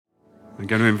I'm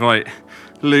going to invite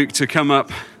Luke to come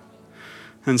up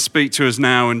and speak to us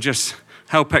now and just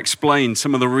help explain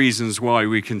some of the reasons why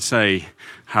we can say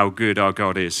how good our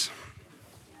God is.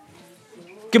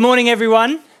 Good morning,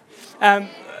 everyone.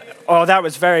 That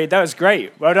was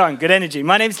great. Well done. Good energy.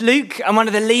 My name's Luke. I'm one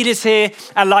of the leaders here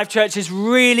at Life Church. It's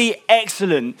really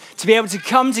excellent to be able to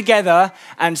come together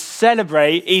and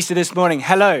celebrate Easter this morning.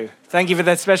 Hello. Thank you for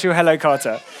that special hello,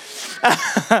 Carter.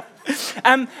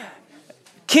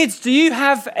 Kids, do you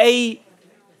have a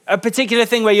particular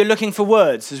thing where you're looking for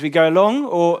words as we go along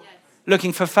or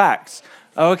looking for facts?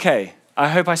 Okay. I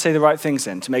hope I say the right things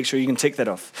then to make sure you can tick that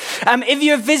off. If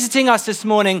you're visiting us this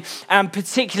morning,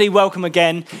 particularly welcome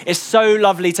again. It's so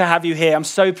lovely to have you here. I'm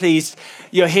so pleased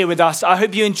you're here with us. I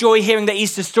hope you enjoy hearing the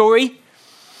Easter story.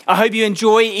 I hope you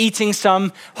enjoy eating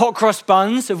some hot cross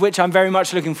buns, of which I'm very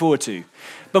much looking forward to.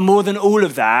 But more than all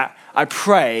of that, I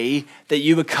pray that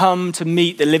you would come to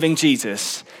meet the living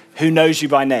Jesus who knows you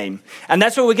by name. And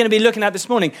that's what we're going to be looking at this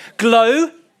morning.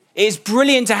 Glow. It's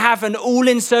brilliant to have an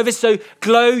all-in service. So,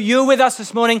 Glow, you're with us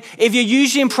this morning. If you're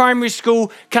usually in primary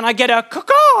school, can I get a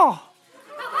caw-caw?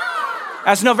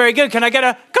 That's not very good. Can I get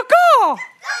a caw-caw?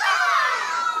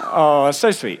 Oh,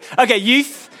 so sweet. Okay,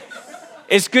 youth,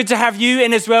 it's good to have you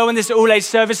in as well in this all-age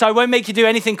service. I won't make you do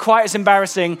anything quite as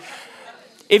embarrassing.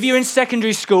 If you're in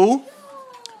secondary school,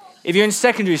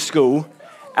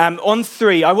 on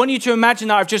 3, I want you to imagine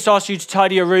that I've just asked you to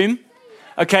tidy your room,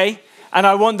 okay? And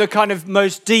I want the kind of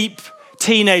most deep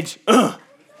teenage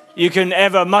you can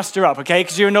ever muster up, okay?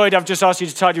 Because you're annoyed I've just asked you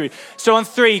to tidy your room. So on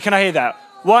 3, can I hear that?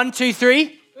 1, 2,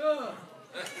 3.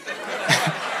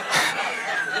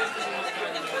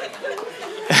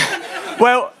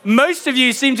 Well, most of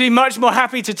you seem to be much more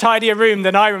happy to tidy a room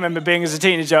than I remember being as a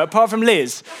teenager, apart from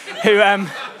Liz, who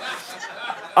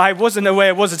I wasn't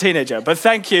aware was a teenager, but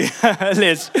thank you,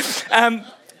 Liz.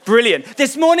 Brilliant.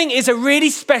 This morning is a really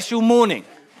special morning,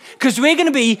 because we're going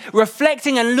to be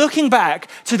reflecting and looking back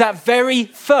to that very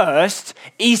first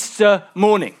Easter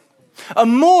morning. A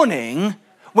morning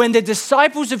when the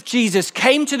disciples of Jesus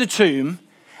came to the tomb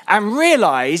and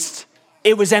realized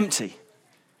it was empty.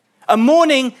 A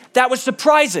morning that was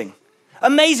surprising,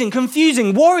 amazing,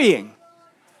 confusing, worrying,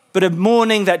 but a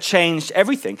morning that changed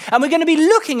everything. And we're going to be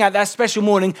looking at that special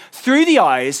morning through the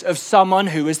eyes of someone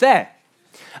who was there.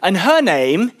 And her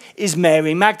name is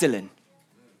Mary Magdalene.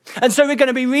 And so we're going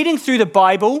to be reading through the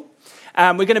Bible.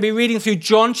 We're going to be reading through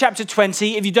John chapter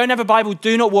 20. If you don't have a Bible,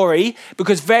 do not worry,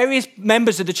 because various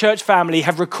members of the church family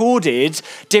have recorded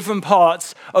different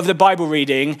parts of the Bible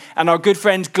reading, and our good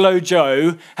friend Glow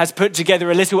Joe has put together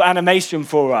a little animation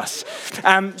for us.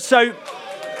 Don't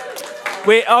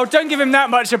give him that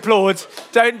much applause.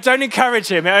 Don't encourage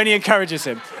him. It only encourages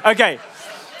him. Okay.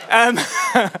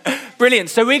 Brilliant.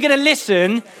 So we're going to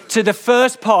listen to the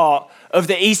first part of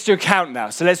the Easter account now.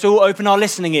 So let's all open our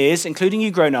listening ears, including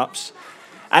you grown-ups,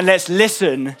 and let's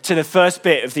listen to the first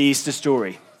bit of the Easter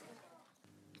story.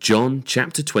 John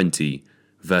chapter 20,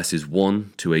 verses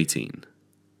 1 to 18.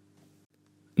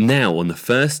 Now on the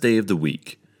first day of the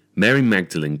week, Mary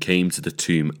Magdalene came to the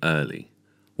tomb early,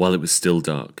 while it was still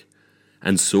dark,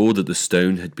 and saw that the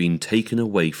stone had been taken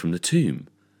away from the tomb.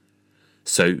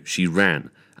 So she ran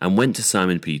and went to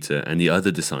Simon Peter and the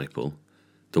other disciple,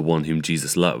 the one whom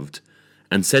Jesus loved,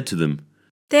 and said to them,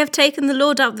 "They have taken the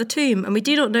Lord out of the tomb, and we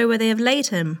do not know where they have laid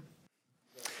him."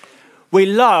 We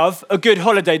love a good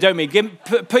holiday, don't we?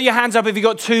 Put your hands up if you've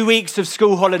got 2 weeks of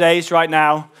school holidays right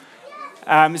now.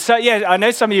 I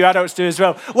know some of you adults do as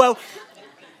well. Well,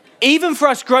 even for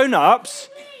us grown-ups,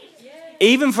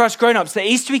 the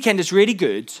Easter weekend is really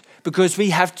good because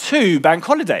we have 2 bank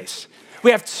holidays.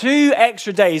 We have 2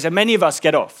 extra days, and many of us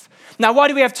get off. Now, why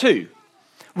do we have 2?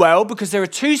 Well, because there are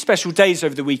 2 special days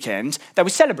over the weekend that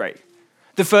we celebrate.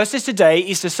 The first is today,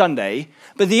 Easter Sunday,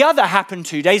 but the other happened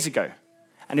 2 days ago,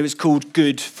 and it was called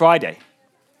Good Friday.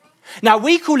 Now,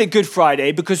 we call it Good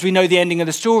Friday because we know the ending of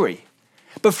the story.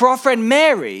 But for our friend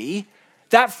Mary,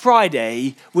 that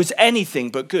Friday was anything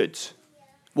but good.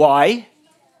 Why?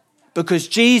 Because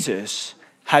Jesus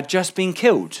had just been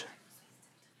killed.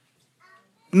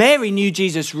 Mary knew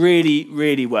Jesus really,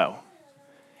 really well.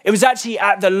 It was actually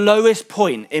at the lowest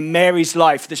point in Mary's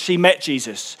life that she met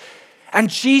Jesus. And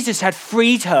Jesus had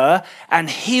freed her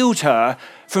and healed her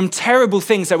from terrible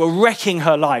things that were wrecking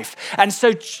her life. And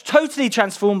so totally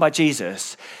transformed by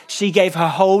Jesus, she gave her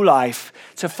whole life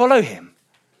to follow him.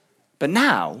 But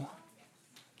now,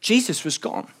 Jesus was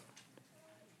gone.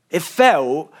 It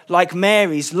felt like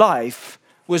Mary's life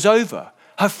was over.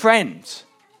 Her friend,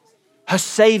 her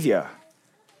savior,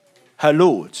 her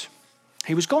Lord,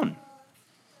 he was gone.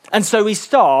 And so we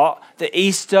start the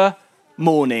Easter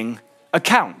morning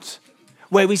account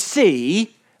where we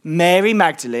see Mary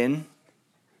Magdalene,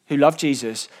 who loved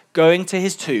Jesus, going to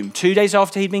his tomb 2 days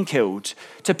after he'd been killed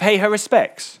to pay her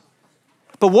respects.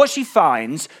 But what she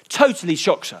finds totally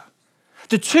shocks her.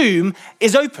 The tomb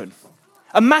is open.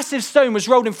 A massive stone was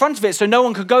rolled in front of it so no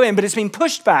one could go in, but it's been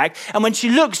pushed back. And when she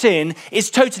looks in, it's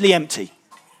totally empty.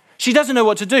 She doesn't know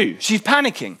what to do. She's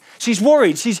panicking. She's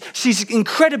worried. She's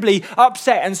incredibly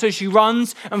upset. And so she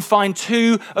runs and finds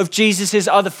two of Jesus'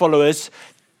 other followers,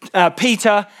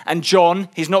 Peter and John.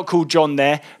 He's not called John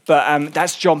there, but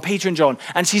that's John, Peter and John.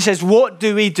 And she says, what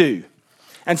do we do?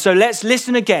 And so let's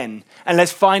listen again and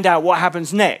let's find out what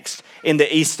happens next in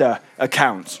the Easter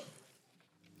account.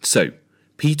 So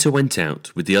Peter went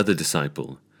out with the other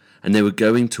disciple, and they were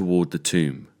going toward the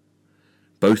tomb.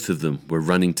 Both of them were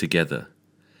running together,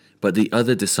 but the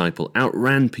other disciple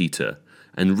outran Peter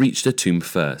and reached the tomb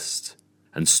first.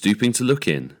 And stooping to look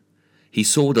in, he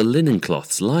saw the linen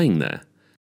cloths lying there,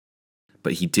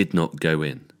 but he did not go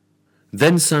in.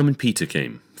 Then Simon Peter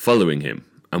came, following him,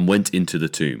 and went into the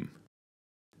tomb.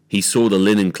 He saw the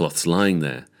linen cloths lying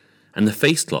there, and the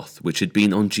face cloth which had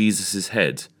been on Jesus'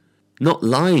 head, not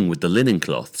lying with the linen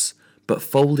cloths, but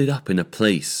folded up in a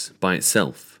place by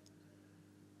itself.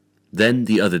 Then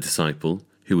the other disciple,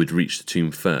 who had reached the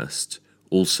tomb first,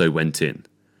 also went in,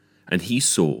 and he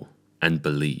saw and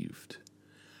believed.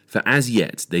 For as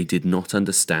yet they did not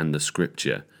understand the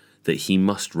scripture that he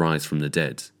must rise from the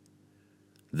dead.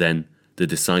 Then the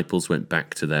disciples went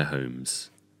back to their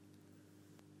homes.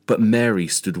 But Mary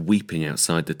stood weeping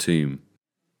outside the tomb.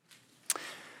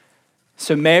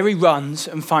 So Mary runs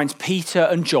and finds Peter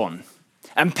and John.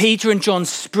 And Peter and John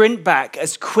sprint back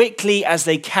as quickly as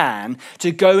they can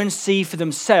to go and see for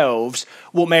themselves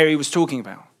what Mary was talking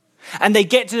about. And they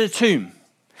get to the tomb.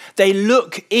 They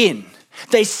look in.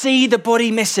 They see the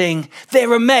body missing.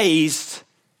 They're amazed.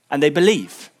 And they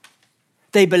believe.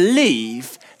 They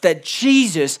believe that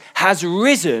Jesus has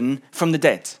risen from the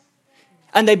dead.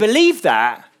 And they believe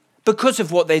that because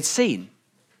of what they'd seen.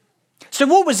 So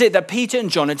what was it that Peter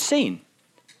and John had seen?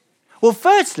 Well,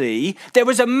 firstly, there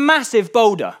was a massive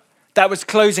boulder that was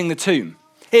closing the tomb.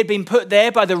 It had been put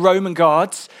there by the Roman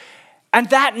guards, and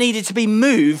that needed to be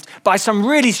moved by some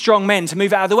really strong men to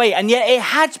move it out of the way, and yet it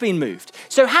had been moved.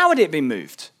 So how had it been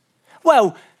moved?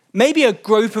 Well, maybe a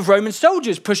group of Roman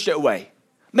soldiers pushed it away.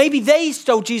 Maybe they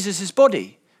stole Jesus'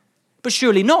 body, but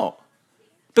surely not.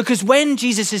 Because when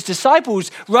Jesus' disciples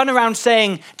run around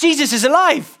saying, Jesus is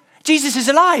alive, Jesus is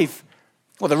alive,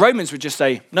 well, the Romans would just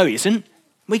say, no, he isn't.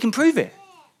 We can prove it.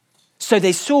 So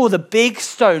they saw the big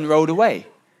stone rolled away.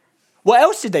 What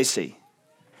else did they see?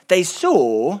 They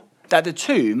saw that the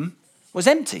tomb was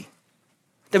empty.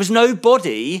 There was no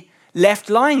body left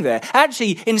lying there.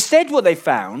 Actually, instead what they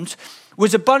found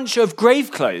was a bunch of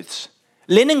grave clothes,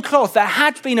 linen cloth that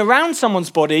had been around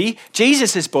someone's body,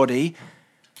 Jesus' body,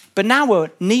 but now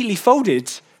were neatly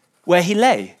folded where he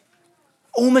lay,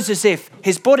 almost as if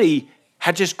his body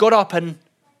had just got up and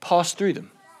passed through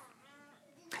them.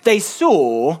 They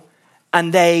saw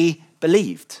and they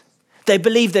believed. They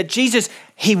believed that Jesus,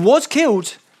 he was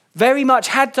killed, very much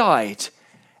had died,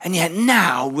 and yet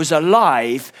now was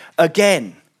alive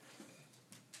again.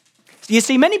 You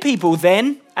see, many people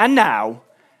then and now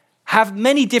have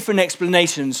many different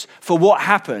explanations for what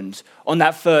happened on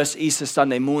that first Easter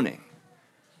Sunday morning.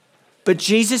 But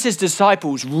Jesus'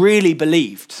 disciples really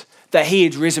believed that he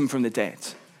had risen from the dead.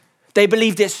 They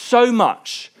believed it so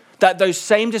much that those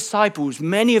same disciples,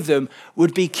 many of them,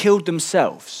 would be killed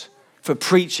themselves for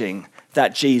preaching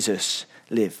that Jesus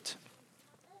lived.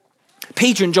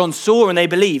 Peter and John saw and they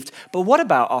believed. But what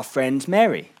about our friend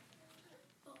Mary?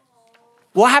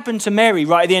 What happened to Mary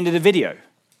right at the end of the video?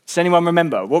 Does anyone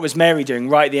remember? What was Mary doing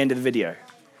right at the end of the video?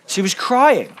 She was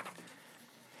crying.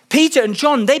 Peter and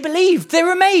John, they believed. They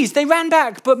were amazed. They ran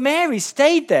back. But Mary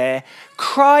stayed there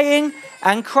crying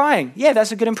and crying. Yeah,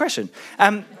 that's a good impression.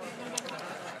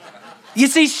 You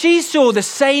see, she saw the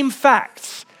same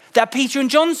facts that Peter and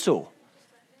John saw.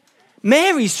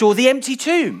 Mary saw the empty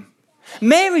tomb.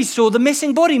 Mary saw the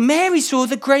missing body. Mary saw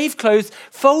the grave clothes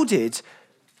folded.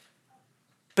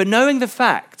 But knowing the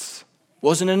facts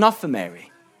wasn't enough for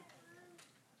Mary.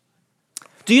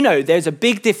 Do you know there's a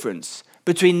big difference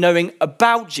between knowing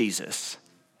about Jesus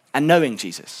and knowing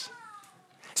Jesus?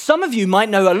 Some of you might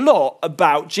know a lot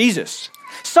about Jesus.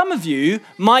 Some of you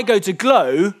might go to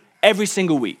Glow every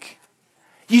single week.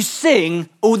 You sing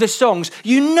all the songs.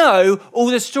 You know all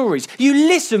the stories. You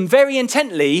listen very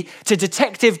intently to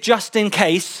Detective Justin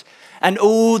Case and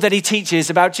all that he teaches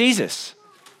about Jesus.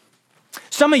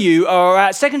 Some of you are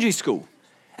at secondary school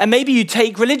and maybe you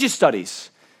take religious studies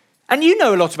and you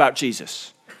know a lot about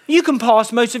Jesus. You can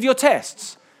pass most of your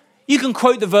tests. You can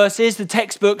quote the verses the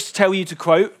textbooks tell you to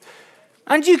quote,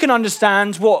 and you can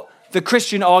understand what the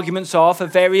Christian arguments are for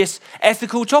various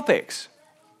ethical topics.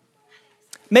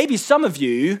 Maybe some of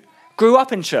you grew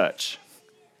up in church.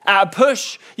 At a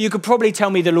push, you could probably tell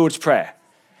me the Lord's Prayer.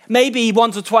 Maybe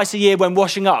once or twice a year when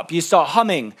washing up, you start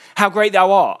humming How Great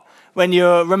Thou Art when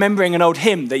you're remembering an old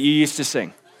hymn that you used to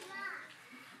sing.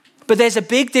 But there's a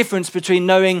big difference between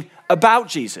knowing about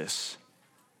Jesus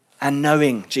and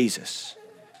knowing Jesus.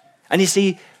 And you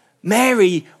see,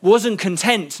 Mary wasn't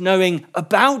content knowing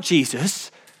about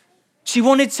Jesus. She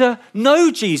wanted to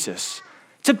know Jesus,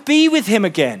 to be with him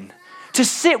again, to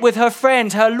sit with her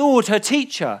friend, her Lord, her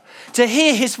teacher, to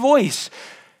hear his voice,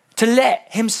 to let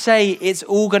him say, it's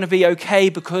all going to be okay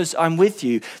because I'm with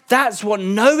you. That's what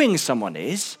knowing someone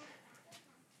is.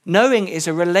 Knowing is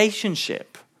a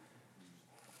relationship.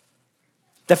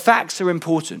 The facts are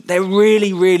important. They're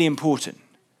really, really important.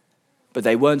 But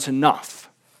they weren't enough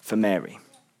for Mary.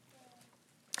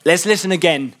 Let's listen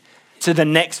again to the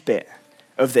next bit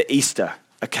of the Easter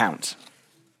account.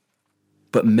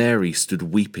 But Mary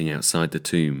stood weeping outside the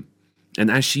tomb, and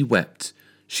as she wept,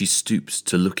 she stooped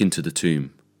to look into the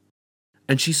tomb.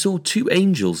 And she saw 2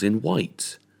 angels in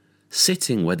white,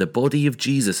 sitting where the body of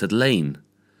Jesus had lain,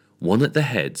 one at the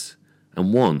head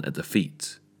and one at the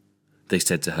feet. They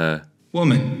said to her,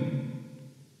 "Woman,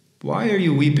 why are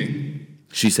you weeping?"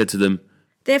 She said to them,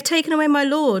 They have taken away my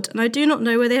Lord, and I do not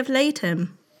know where they have laid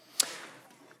him.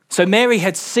 So Mary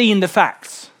had seen the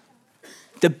facts.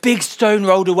 The big stone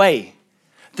rolled away.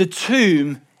 The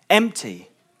tomb empty,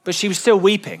 but she was still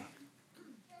weeping.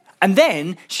 And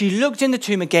then she looked in the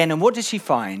tomb again, and what did she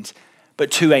find?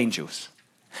 But 2 angels.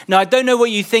 Now, I don't know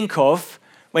what you think of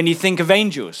when you think of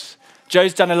angels.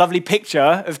 Joe's done a lovely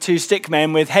picture of 2 stick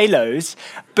men with halos,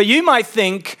 but you might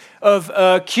think of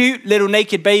a cute little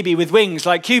naked baby with wings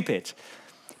like Cupid.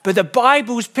 But the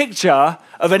Bible's picture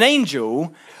of an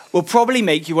angel will probably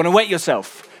make you want to wet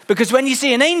yourself. Because when you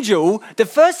see an angel, the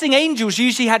first thing angels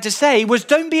usually had to say was,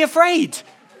 don't be afraid.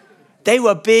 They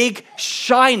were big,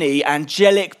 shiny,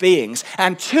 angelic beings.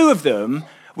 And 2 of them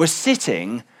were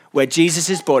sitting where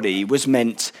Jesus' body was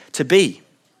meant to be.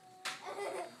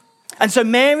 And so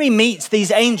Mary meets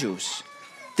these angels,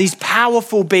 these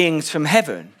powerful beings from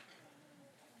heaven.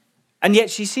 And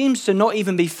yet she seems to not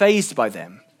even be fazed by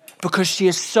them because she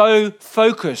is so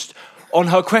focused on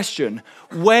her question,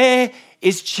 where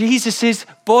is Jesus'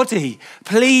 body?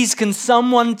 Please, can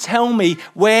someone tell me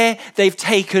where they've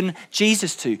taken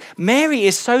Jesus to? Mary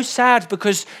is so sad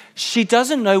because she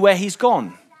doesn't know where he's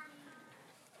gone.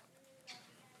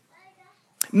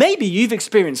 Maybe you've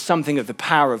experienced something of the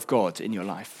power of God in your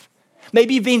life.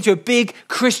 Maybe you've been to a big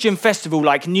Christian festival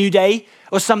like New Day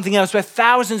or something else where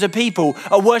thousands of people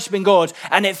are worshiping God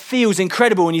and it feels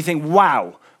incredible and you think,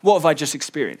 wow, what have I just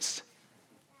experienced?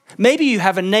 Maybe you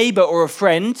have a neighbor or a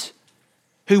friend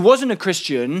who wasn't a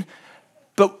Christian,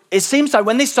 but it seems like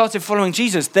when they started following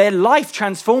Jesus, their life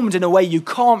transformed in a way you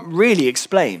can't really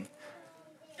explain.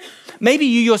 Maybe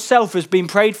you yourself has been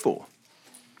prayed for,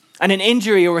 and an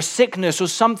injury or a sickness or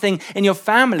something in your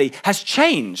family has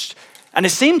changed, and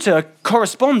it seemed to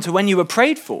correspond to when you were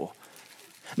prayed for.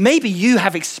 Maybe you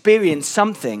have experienced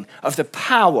something of the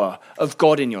power of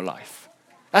God in your life.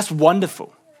 That's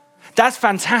wonderful. That's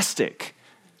fantastic.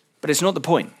 But it's not the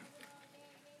point.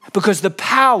 Because the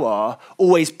power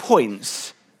always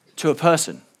points to a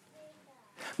person.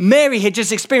 Mary had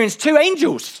just experienced 2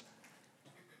 angels.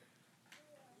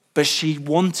 But she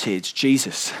wanted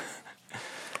Jesus.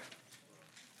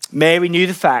 Mary knew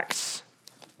the facts.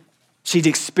 She'd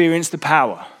experienced the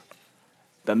power.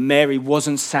 But Mary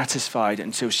wasn't satisfied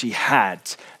until she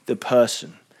had the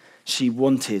person. She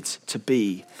wanted to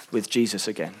be with Jesus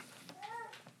again.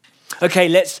 Okay,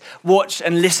 let's watch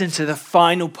and listen to the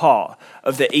final part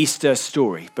of the Easter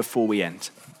story before we end.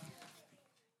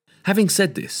 Having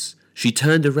said this, she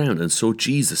turned around and saw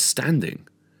Jesus standing,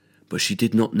 but she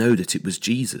did not know that it was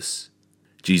Jesus.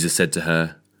 Jesus said to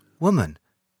her, "Woman,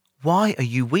 why are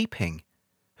you weeping?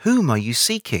 Whom are you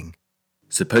seeking?"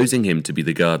 Supposing him to be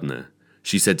the gardener,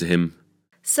 she said to him,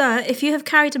 Sir, if you have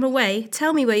carried him away,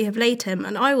 tell me where you have laid him,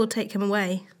 and I will take him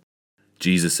away.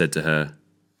 Jesus said to her,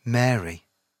 "Mary."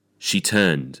 She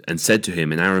turned and said to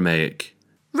him in Aramaic,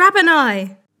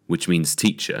 Rabboni! which means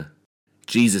teacher.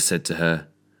 Jesus said to her,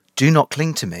 "Do not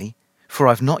cling to me, for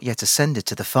I've not yet ascended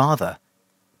to the Father.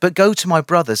 But go to my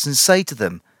brothers and say to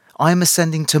them, I am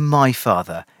ascending to my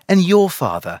Father and your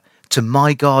Father, to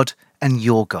my God and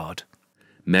your God."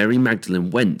 Mary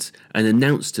Magdalene went and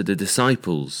announced to the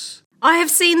disciples, I have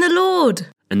seen the Lord!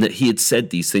 and that he had said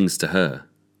these things to her.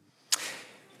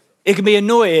 It can be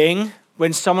annoying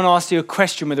when someone asks you a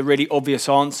question with a really obvious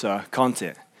answer, can't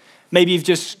it? Maybe you've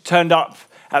just turned up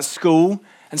at school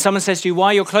and someone says to you, why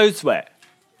are your clothes wet?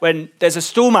 When there's a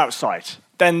storm outside,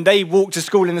 then they walk to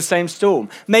school in the same storm.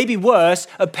 Maybe worse,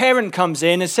 a parent comes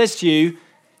in and says to you,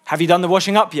 have you done the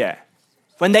washing up yet?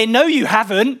 When they know you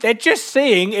haven't, they're just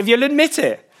seeing if you'll admit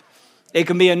it. It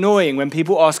can be annoying when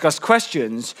people ask us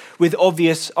questions with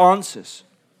obvious answers.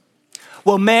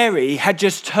 Well, Mary had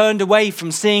just turned away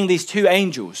from seeing these two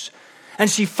angels, and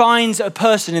she finds a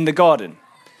person in the garden.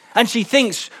 And she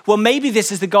thinks, well, maybe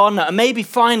this is the gardener, and maybe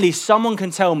finally someone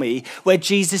can tell me where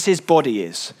Jesus' body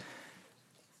is.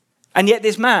 And yet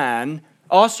this man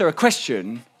asks her a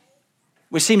question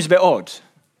which seems a bit odd.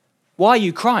 Why are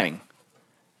you crying?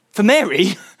 For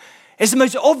Mary, it's the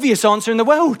most obvious answer in the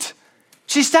world.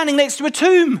 She's standing next to a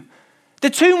tomb. The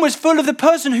tomb was full of the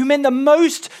person who meant the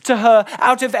most to her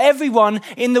out of everyone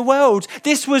in the world.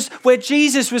 This was where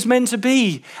Jesus was meant to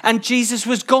be, and Jesus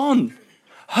was gone.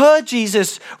 Her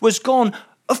Jesus was gone.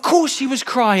 Of course she was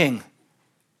crying.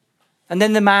 And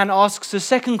then the man asks a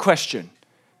second question.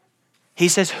 He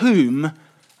says, whom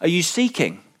are you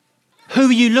seeking? Who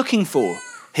are you looking for?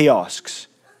 He asks.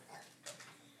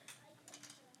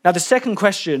 Now the second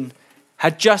question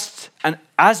had just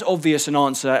as obvious an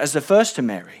answer as the first to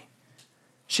Mary.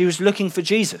 She was looking for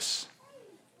Jesus,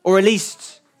 or at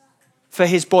least for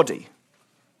his body.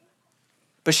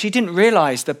 But she didn't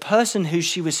realize the person who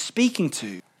she was speaking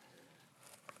to,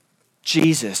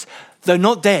 Jesus, though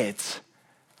not dead,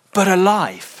 but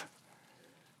alive.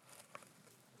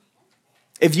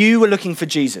 If you were looking for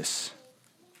Jesus,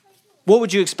 what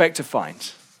would you expect to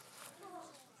find?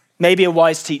 Maybe a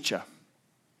wise teacher.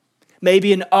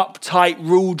 Maybe an uptight,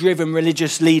 rule-driven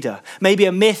religious leader. Maybe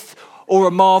a myth or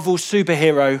a Marvel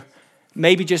superhero.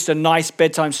 Maybe just a nice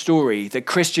bedtime story that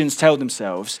Christians tell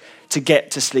themselves to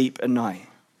get to sleep at night.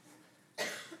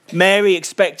 Mary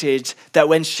expected that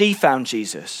when she found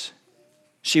Jesus,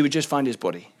 she would just find his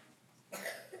body.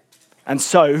 And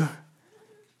so,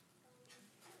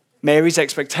 Mary's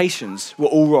expectations were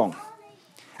all wrong.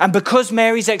 And because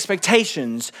Mary's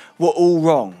expectations were all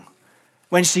wrong,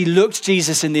 when she looked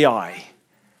Jesus in the eye,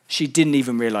 she didn't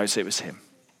even realize it was him.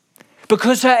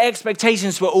 Because her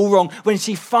expectations were all wrong, when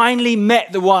she finally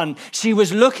met the one she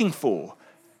was looking for,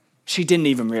 she didn't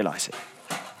even realize it.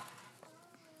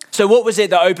 So what was it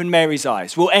that opened Mary's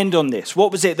eyes? We'll end on this.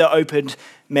 What was it that opened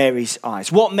Mary's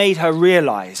eyes? What made her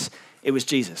realize it was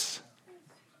Jesus?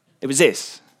 It was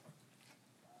this.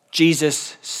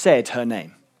 Jesus said her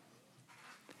name.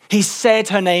 He said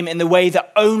her name in the way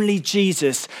that only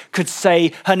Jesus could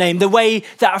say her name. The way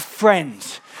that a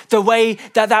friend, the way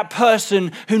that that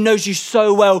person who knows you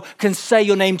so well can say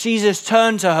your name. Jesus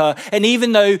turned to her, and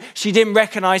even though she didn't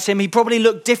recognize him, he probably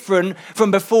looked different from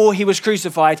before he was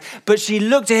crucified, but she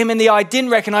looked at him in the eye, didn't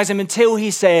recognize him until he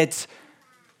said,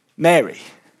 Mary.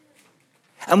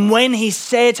 And when he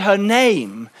said her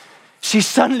name, she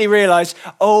suddenly realized,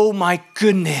 oh my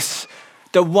goodness,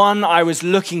 the one I was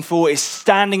looking for is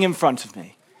standing in front of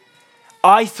me.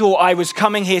 I thought I was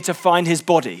coming here to find his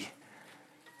body,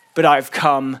 but I've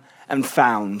come and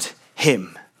found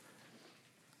him.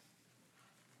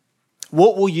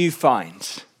 What will you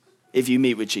find if you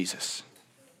meet with Jesus?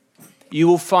 You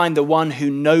will find the one who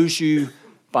knows you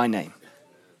by name,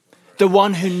 the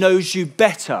one who knows you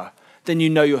better than you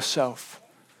know yourself,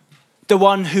 the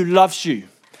one who loves you,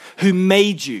 who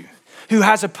made you, who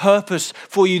has a purpose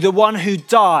for you, the one who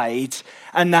died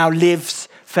and now lives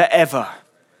forever.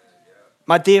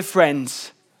 My dear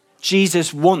friends,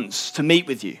 Jesus wants to meet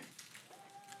with you.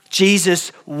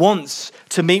 Jesus wants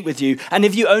to meet with you. And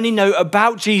if you only know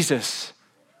about Jesus,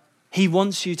 he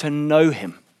wants you to know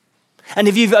him. And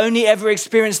if you've only ever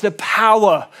experienced the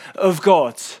power of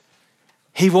God,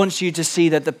 he wants you to see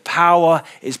that the power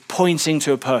is pointing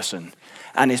to a person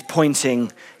and is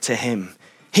pointing to him.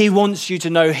 He wants you to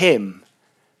know him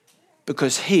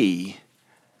because he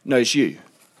knows you.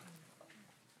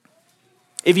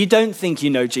 If you don't think you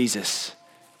know Jesus,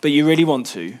 but you really want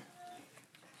to,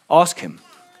 ask him.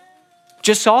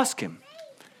 Just ask him.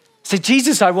 Say,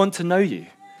 Jesus, I want to know you.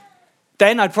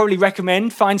 Then I'd probably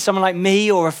recommend find someone like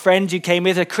me or a friend you came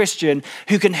with, a Christian,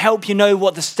 who can help you know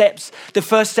what the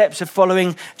first steps of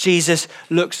following Jesus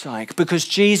looks like. Because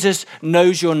Jesus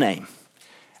knows your name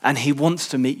and he wants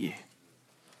to meet you.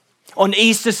 On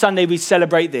Easter Sunday, we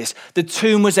celebrate this. The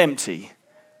tomb was empty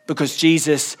because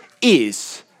Jesus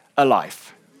is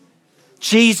alive.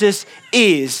 Jesus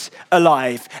is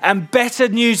alive. And better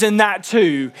news than that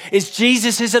too is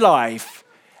Jesus is alive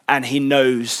and he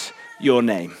knows your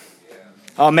name.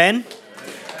 Amen.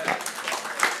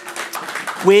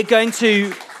 We're going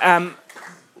to,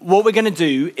 what we're going to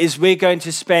do is we're going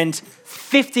to spend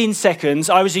 15 seconds.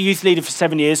 I was a youth leader for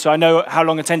 7 years, so I know how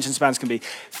long attention spans can be.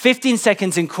 15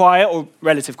 seconds in quiet or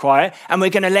relative quiet, and we're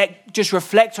going to just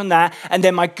reflect on that, and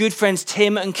then my good friends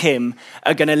Tim and Kim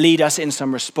are going to lead us in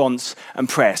some response and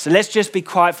prayer. So let's just be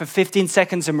quiet for 15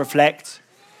 seconds and reflect.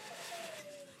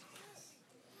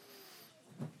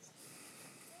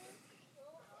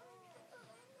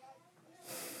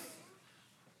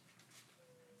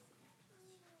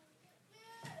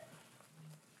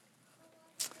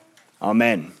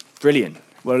 Amen. Brilliant.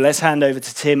 Well, let's hand over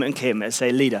to Tim and Kim as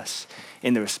they lead us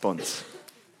in the response.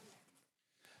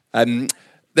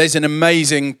 There's an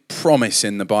amazing promise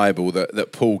in the Bible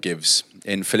that Paul gives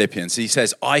in Philippians. He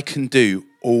says, I can do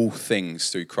all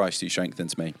things through Christ who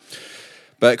strengthens me.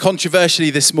 But controversially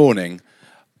this morning,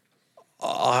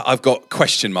 I've got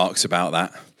question marks about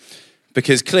that.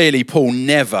 Because clearly Paul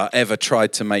never, ever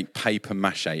tried to make paper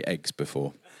mache eggs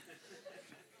before.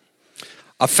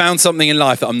 I've found something in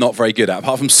life that I'm not very good at.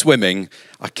 Apart from swimming,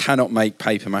 I cannot make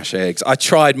paper mache eggs. I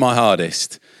tried my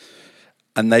hardest,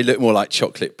 and they look more like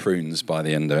chocolate prunes by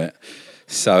the end of it.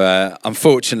 So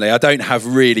unfortunately, I don't have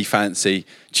really fancy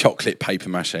chocolate paper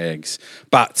mache eggs.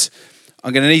 But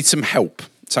I'm going to need some help.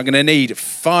 So I'm going to need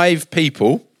 5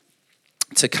 people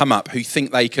to come up who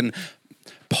think they can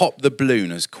pop the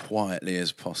balloon as quietly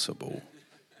as possible.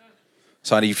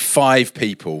 So I need 5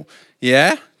 people.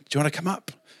 Yeah? Do you want to come up?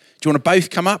 Do you want to both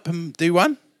come up and do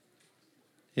one?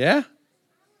 Yeah?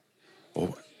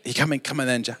 Or you come in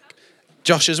then, Jack.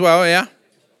 Josh as well, yeah?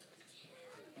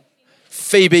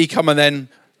 Phoebe, come on then.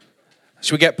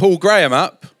 Should we get Paul Graham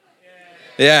up?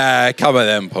 Yeah, come on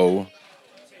then, Paul.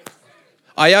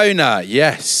 Iona,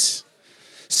 yes.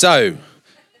 So,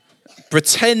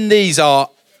 pretend these are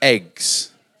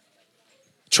eggs.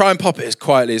 Try and pop it as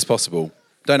quietly as possible.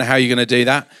 Don't know how you're going to do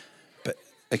that, but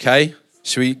okay.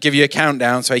 Should we give you a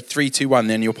countdown? Say 3, 2, 1,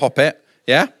 then you'll pop it.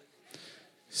 Yeah?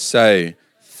 So,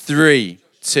 3,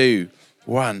 2,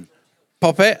 1.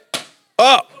 Pop it.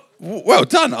 Oh, well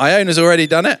done. Iona's already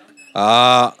done it.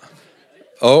 Oh.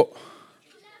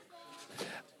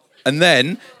 And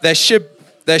then there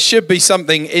should be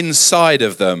something inside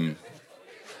of them.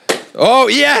 Oh,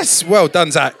 yes. Well done,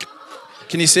 Zach.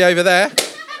 Can you see over there?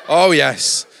 Oh,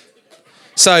 yes.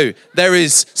 So there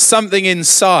is something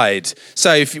inside.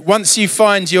 So once you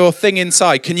find your thing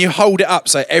inside, can you hold it up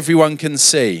so everyone can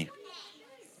see?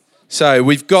 So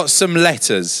we've got some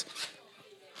letters.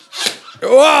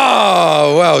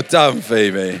 Whoa, well done,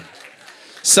 Phoebe.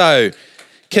 So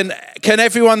can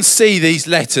everyone see these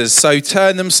letters? So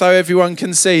turn them so everyone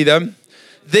can see them.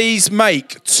 These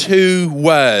make 2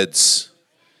 words.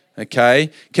 Okay?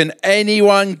 Can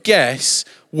anyone guess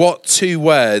what 2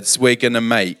 words we're going to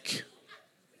make?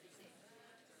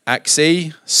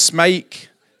 Axie, smake,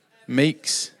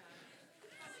 meeks.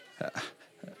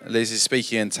 Liz is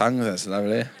speaking in tongues. That's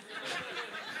lovely.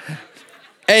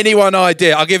 Anyone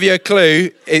idea? I'll give you a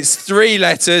clue. It's 3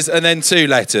 letters and then 2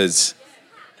 letters.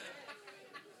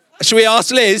 Should we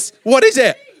ask Liz? What is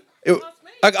it?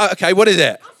 Okay, what is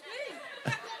it?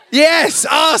 Yes,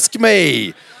 ask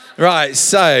me. Right,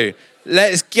 so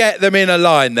let's get them in a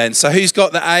line then. So who's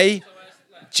got the A?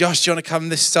 Josh, do you want to come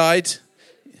this side?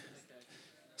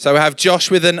 So we have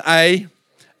Josh with an A,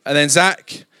 and then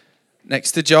Zach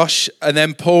next to Josh, and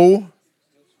then Paul.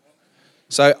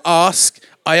 So ask,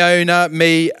 Iona,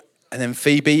 me, and then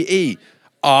Phoebe, E.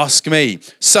 Ask me.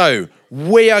 So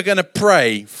we are going to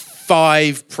pray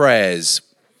 5 prayers.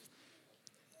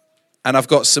 And I've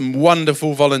got some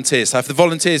wonderful volunteers. So if the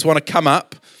volunteers want to come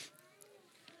up,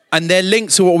 and they're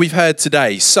linked to what we've heard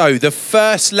today. So the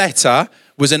first letter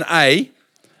was an A,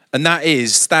 and that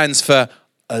stands for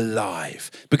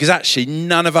alive. Because actually,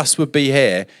 none of us would be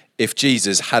here if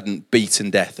Jesus hadn't beaten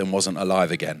death and wasn't alive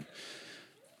again.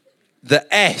 The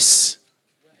S,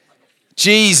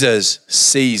 Jesus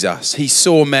sees us. He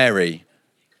saw Mary.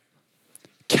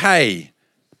 K,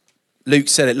 Luke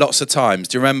said it lots of times.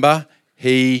 Do you remember?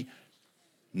 He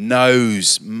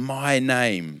knows my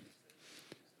name.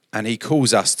 And he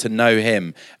calls us to know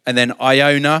him. And then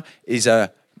Iona is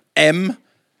a M,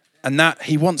 and that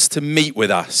he wants to meet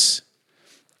with us.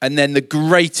 And then the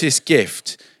greatest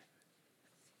gift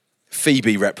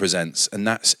Phoebe represents, and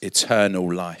that's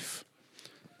eternal life.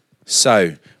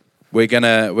 So we're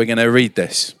gonna read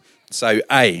this. So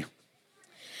A.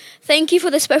 Thank you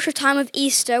for the special time of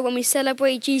Easter when we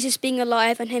celebrate Jesus being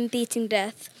alive and him beating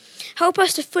death. Help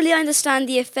us to fully understand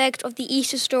the effect of the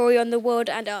Easter story on the world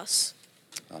and us.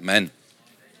 Amen.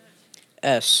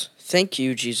 S. Thank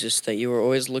you, Jesus, that you are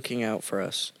always looking out for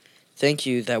us. Thank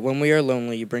you that when we are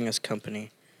lonely, you bring us company.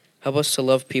 Help us to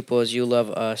love people as you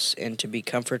love us and to be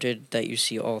comforted that you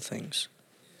see all things.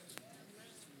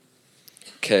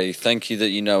 Okay, thank you that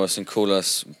you know us and call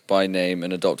us by name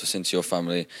and adopt us into your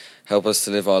family. Help us to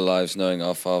live our lives knowing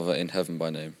our Father in heaven by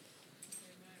name.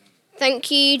 Thank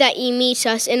you that you meet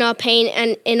us in our pain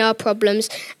and in our problems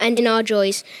and in our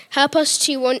joys. Help us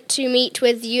to want to meet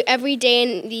with you every day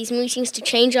in these meetings to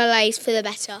change our lives for the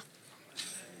better.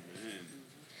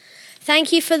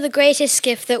 Thank you for the greatest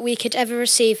gift that we could ever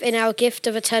receive in our gift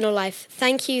of eternal life.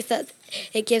 Thank you that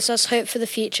it gives us hope for the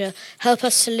future. Help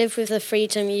us to live with the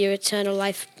freedom your eternal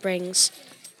life brings.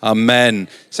 Amen.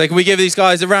 So can we give these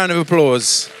guys a round of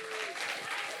applause?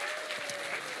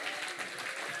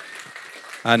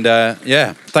 And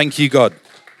thank you, God.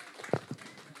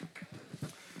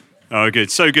 Oh,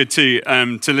 good. So good to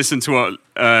listen to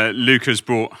what Luke has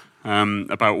brought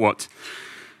about what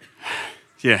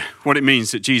it means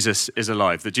that Jesus is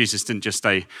alive, that Jesus didn't just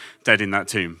stay dead in that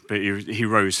tomb, but he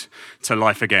rose to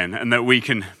life again, and that we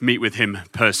can meet with him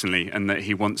personally, and that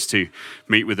he wants to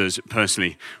meet with us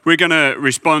personally. We're going to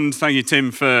respond. Thank you, Tim,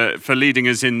 for leading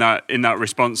us in that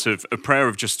response of a prayer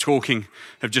of just talking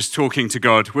to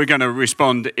God. We're going to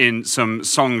respond in some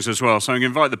songs as well. So I'm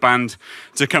going to invite the band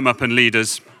to come up and lead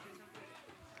us.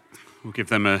 We'll give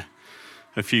them a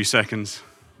few seconds.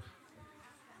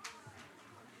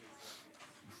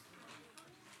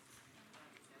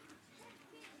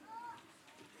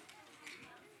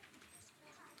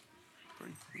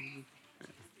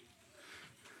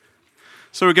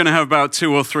 So we're going to have about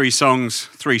 2 or 3 songs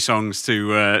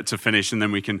to finish, and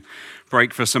then we can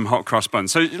break for some hot cross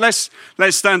buns. So let's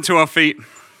stand to our feet.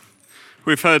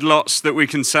 We've heard lots that we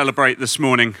can celebrate this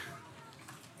morning.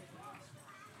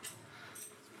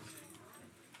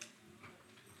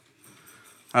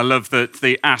 I love that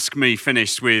the Ask Me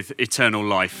finished with eternal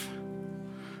life.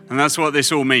 And that's what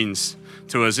this all means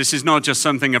to us. This is not just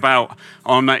something about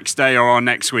our next day or our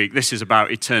next week. This is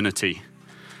about eternity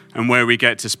and where we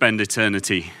get to spend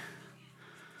eternity.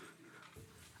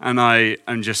 And I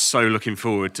am just so looking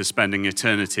forward to spending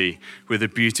eternity with a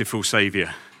beautiful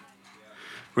Savior,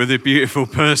 with a beautiful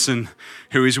person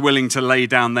who is willing to lay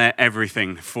down their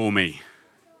everything for me,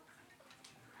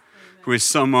 with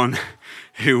someone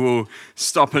who will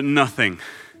stop at nothing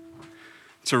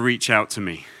to reach out to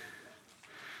me,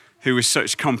 who with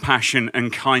such compassion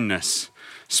and kindness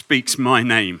speaks my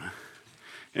name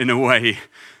in a way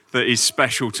that is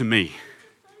special to me.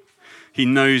 He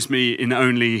knows me in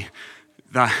only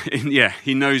that,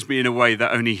 he knows me in a way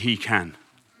that only he can.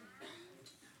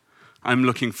 I'm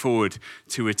looking forward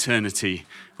to eternity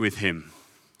with him.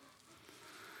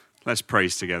 Let's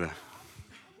praise together.